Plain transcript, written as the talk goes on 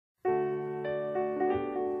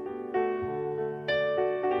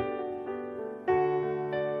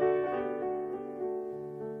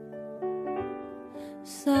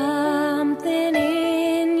Something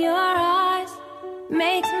in your eyes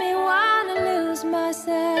makes me wanna lose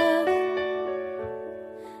myself.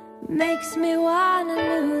 Makes me wanna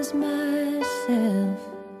lose myself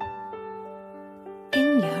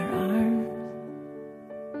in your arms.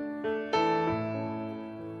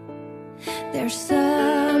 There's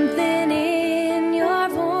something in your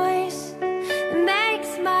voice that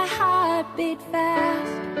makes my heart beat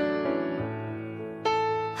fast.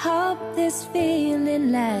 Hope this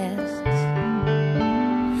feeling lasts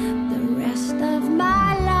the rest of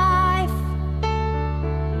my life.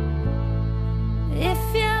 If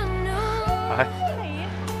you knew. Hi.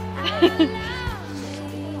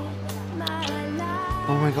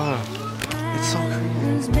 Oh my god, it's so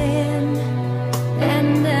creepy.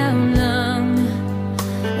 And how long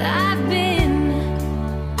I've been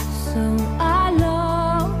so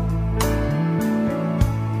alone.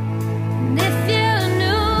 And if you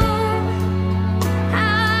knew how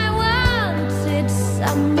I wanted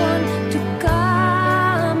someone to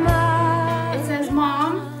come up. It says,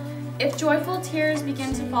 Mom, if joyful tears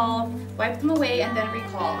begin to fall, wipe them away and then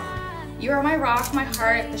recall. You are my rock, my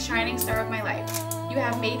heart, the shining star of my life. You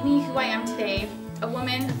have made me who I am today. A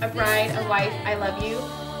woman, a bride, a wife, I love you.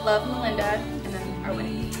 Love, Melinda, and then our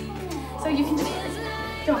wedding date. So you can just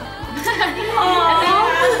go.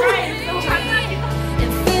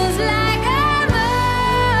 It feels like I'm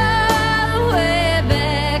all the way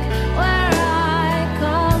back where I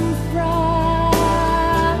come from.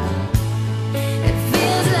 It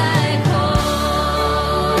feels like home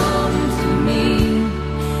to me.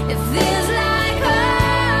 It feels like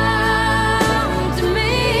home to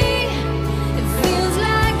me. It feels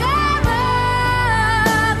like I'm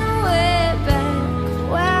all the way back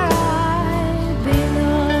where I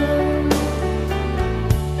belong.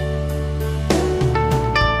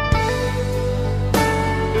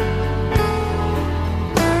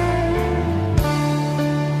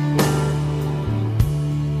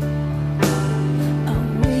 A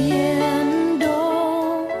window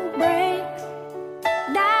breaks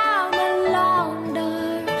down a long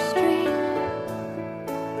dark street.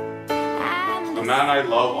 The man I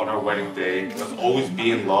love on our wedding day, let's always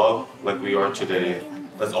be in love like we are today.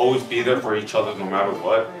 Let's always be there for each other no matter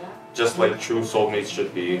what, just like true soulmates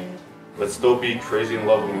should be. Let's still be crazy in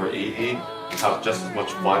love when we're 80 and have just as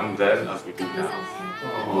much fun then as we do now.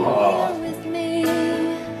 With me,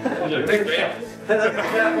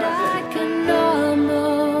 I can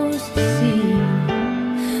almost see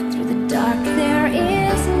through the dark there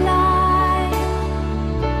is light.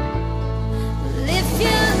 If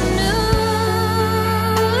you knew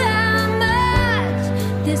how much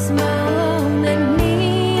this moment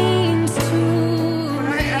means to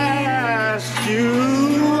I asked you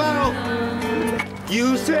out.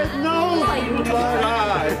 You said no, but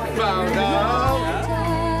I found out.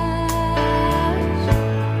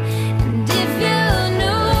 And if you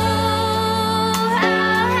knew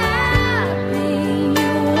how happy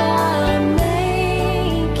you are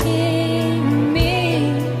making me,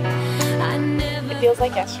 I never. It feels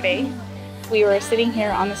like yesterday. We were sitting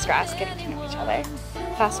here on this grass getting to know each other.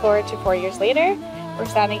 Fast forward to 4 years later, we're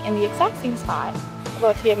standing in the exact same spot,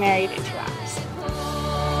 about to get married in 2 hours.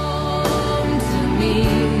 Home to me,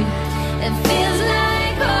 it feels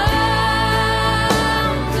like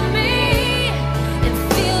home to me. It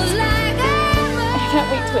feels like I can't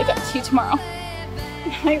wait to wake up to you tomorrow.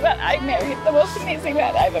 Like that I married the most amazing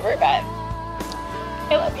man I've ever met.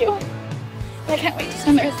 I love you. I can't wait to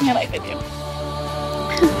spend the rest of my life with you.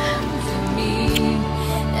 to me.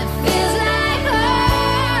 It feels like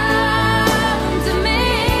home to me.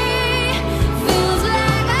 Feels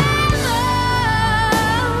like I'm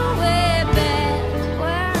all the way back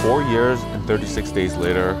where 4 years and 36 days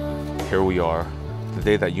later, here we are. The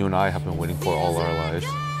day that you and I have been waiting for all our lives.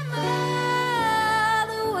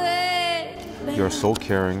 You're so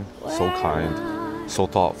caring, so kind, so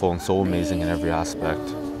thoughtful, and so amazing in every aspect.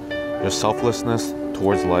 Your selflessness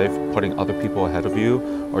towards life, putting other people ahead of you,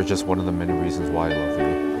 are just one of the many reasons why I love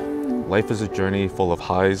you. Life is a journey full of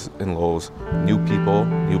highs and lows, new people,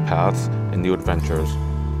 new paths, and new adventures.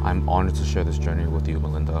 I'm honored to share this journey with you,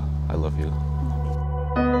 Melinda. I love you.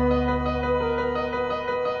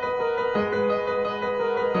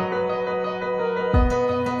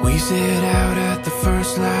 We set out at the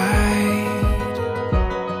first light.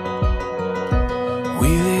 We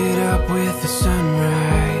lit up with the sunrise.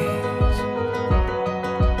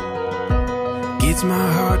 Gets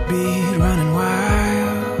my heartbeat running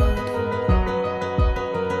wild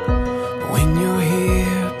when you're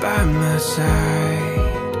here by my side.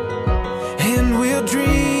 And we'll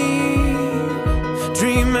dream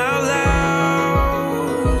out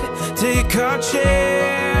loud. Take our chance.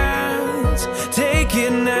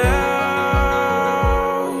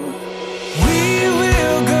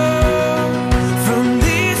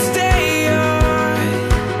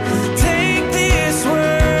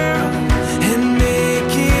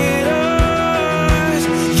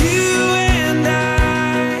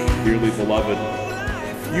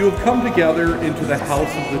 You have come together into the house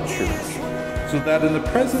of the church, so that in the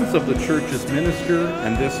presence of the church's minister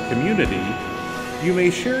and this community, you may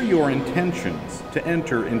share your intentions to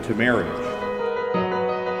enter into marriage.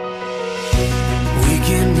 We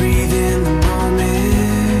can breathe in the moment.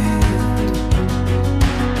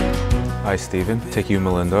 I, Stephen, take you,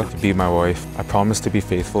 Melinda, to be my wife. I promise to be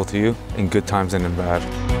faithful to you in good times and in bad.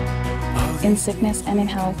 In sickness and in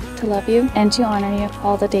health, to love you and to honor you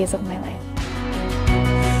all the days of my life.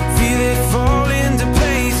 Feel it fall into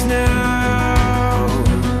place now.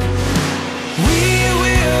 We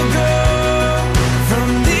will go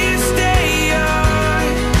from this day on.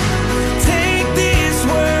 Take this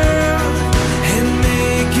world and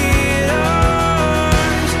make it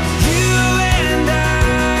ours. You and I,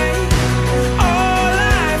 all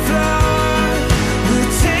life long,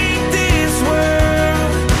 will take this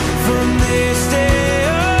world from this day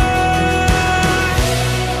on.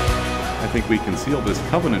 I think we can seal this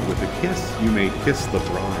covenant with a kiss. You may kiss the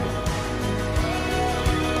bride.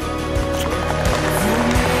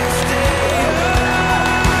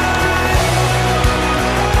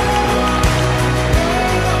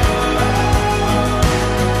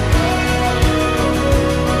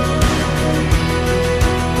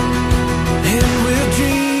 And we'll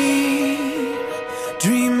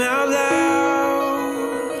dream out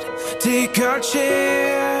loud. Take our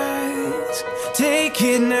chance, take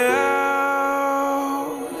it now.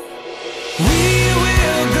 We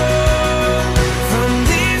will go from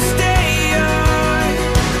this day on.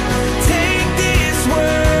 Take this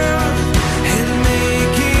world and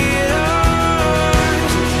make it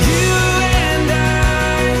ours. You and I,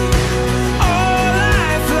 all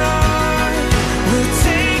life long, will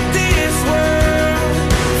take this world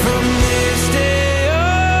from this day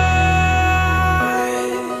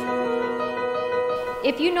on.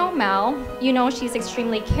 If you know Mel, you know she's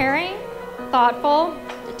extremely caring, thoughtful,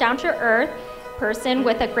 down-to-earth person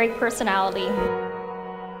with a great personality.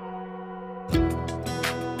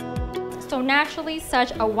 So naturally,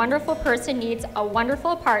 such a wonderful person needs a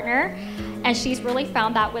wonderful partner, and she's really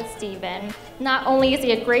found that with Stephen. Not only is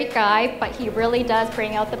he a great guy, but he really does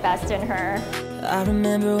bring out the best in her. I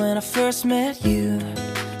remember when I first met you,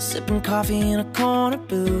 sipping coffee in a corner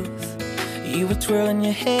booth. You were twirling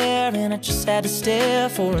your hair and I just had to stare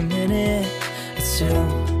for a minute or two.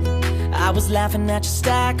 I was laughing at your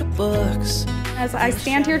stack of books. As I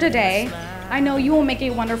stand here today, I know you will make a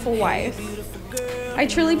wonderful wife. I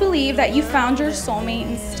truly believe that you found your soulmate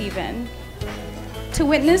in Stephen. To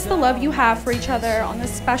witness the love you have for each other on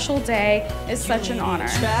this special day is such an honor.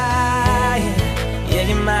 Yeah,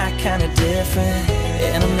 you're my kind of different,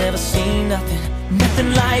 and I've never seen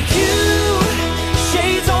nothing like you.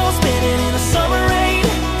 Shades all spinning in the summer rain,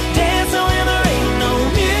 dancing when there ain't no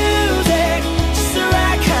music, just the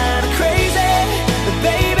right kind of crazy. But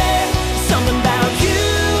baby, something about you,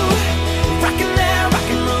 rocking that rock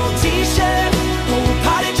and roll t-shirt, whole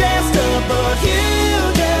party dressed up, but you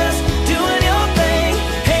just doing your thing.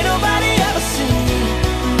 Ain't nobody ever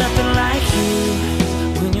seen nothing like you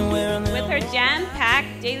when you're wearing the. With her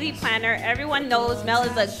jam-packed daily planner, everyone knows Mel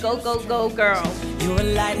is a go-go-go girl. You're a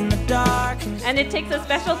light in the dark. And it takes a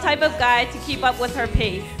special type of guy to keep up with her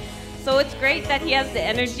pace. So it's great that he has the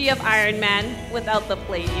energy of Iron Man without the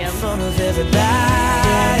palladium. In front of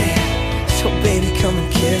everybody. So baby, come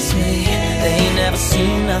and kiss me. They ain't never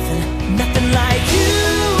seen nothing like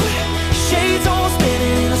you. Shades all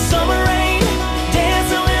spinning in the summer rain,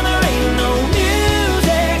 dancing when there ain't no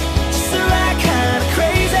music, just the right kind of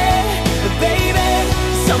crazy. But baby,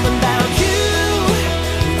 something about you,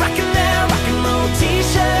 rocking that rock and roll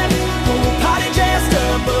t-shirt, whole party dressed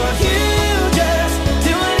up, but you just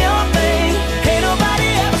doing your thing. Ain't nobody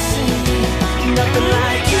ever seen nothing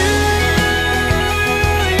like you.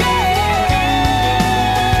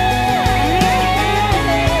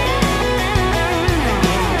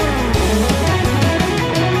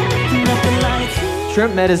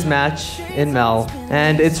 Shrimp met his match in Mel,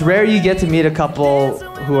 and it's rare you get to meet a couple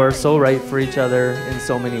who are so right for each other in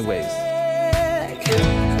so many ways.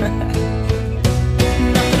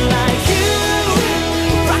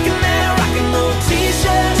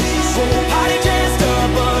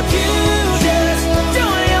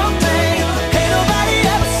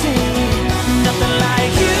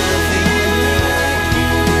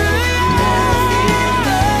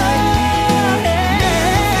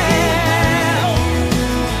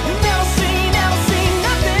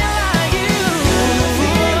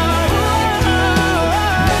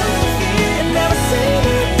 Never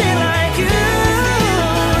seen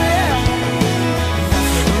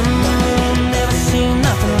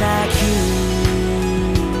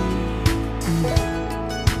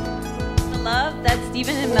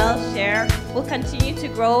Stephen and Mel share will continue to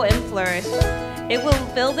grow and flourish. It will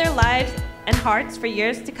fill their lives and hearts for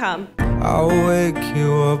years to come. I'll wake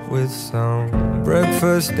you up with some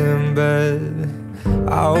breakfast in bed.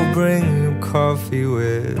 I'll bring you coffee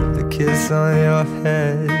with a kiss on your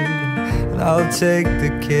head. And I'll take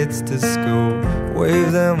the kids to school,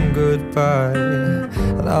 wave them goodbye.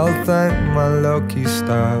 And I'll thank my lucky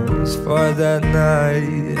stars for that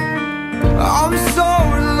night. I'm so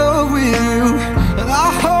in love with you, and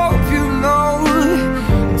I hope you know,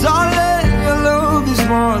 darling, your love is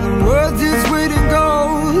more than worth its weight in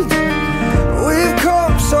gold. We've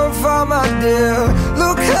come so far, my dear,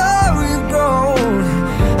 look how we've grown.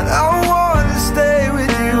 And I wanna stay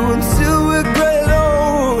with you until we're great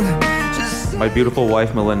old. My beautiful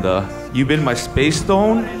wife, Melinda, you've been my space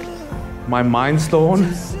stone, my mind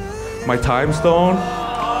stone, my time stone,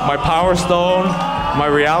 my power stone, my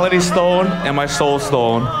reality stone, and my soul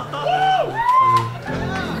stone.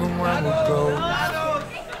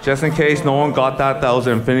 Just in case no one got that was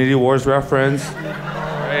an Infinity Wars reference.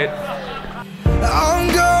 Right? I'm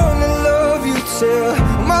gonna love you till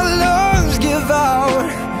my lungs give out.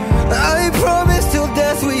 I promise till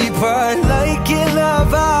death we part, like in our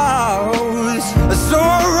vows. So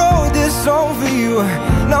I wrote this song for you,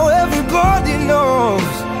 now everybody knows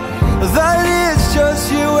that it's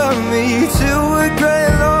just you and me till we're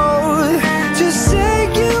great old. Just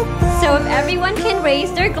take you. So if everyone can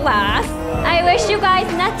raise their glass, I wish you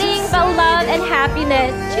guys nothing but love and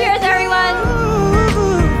happiness. Cheers, everyone!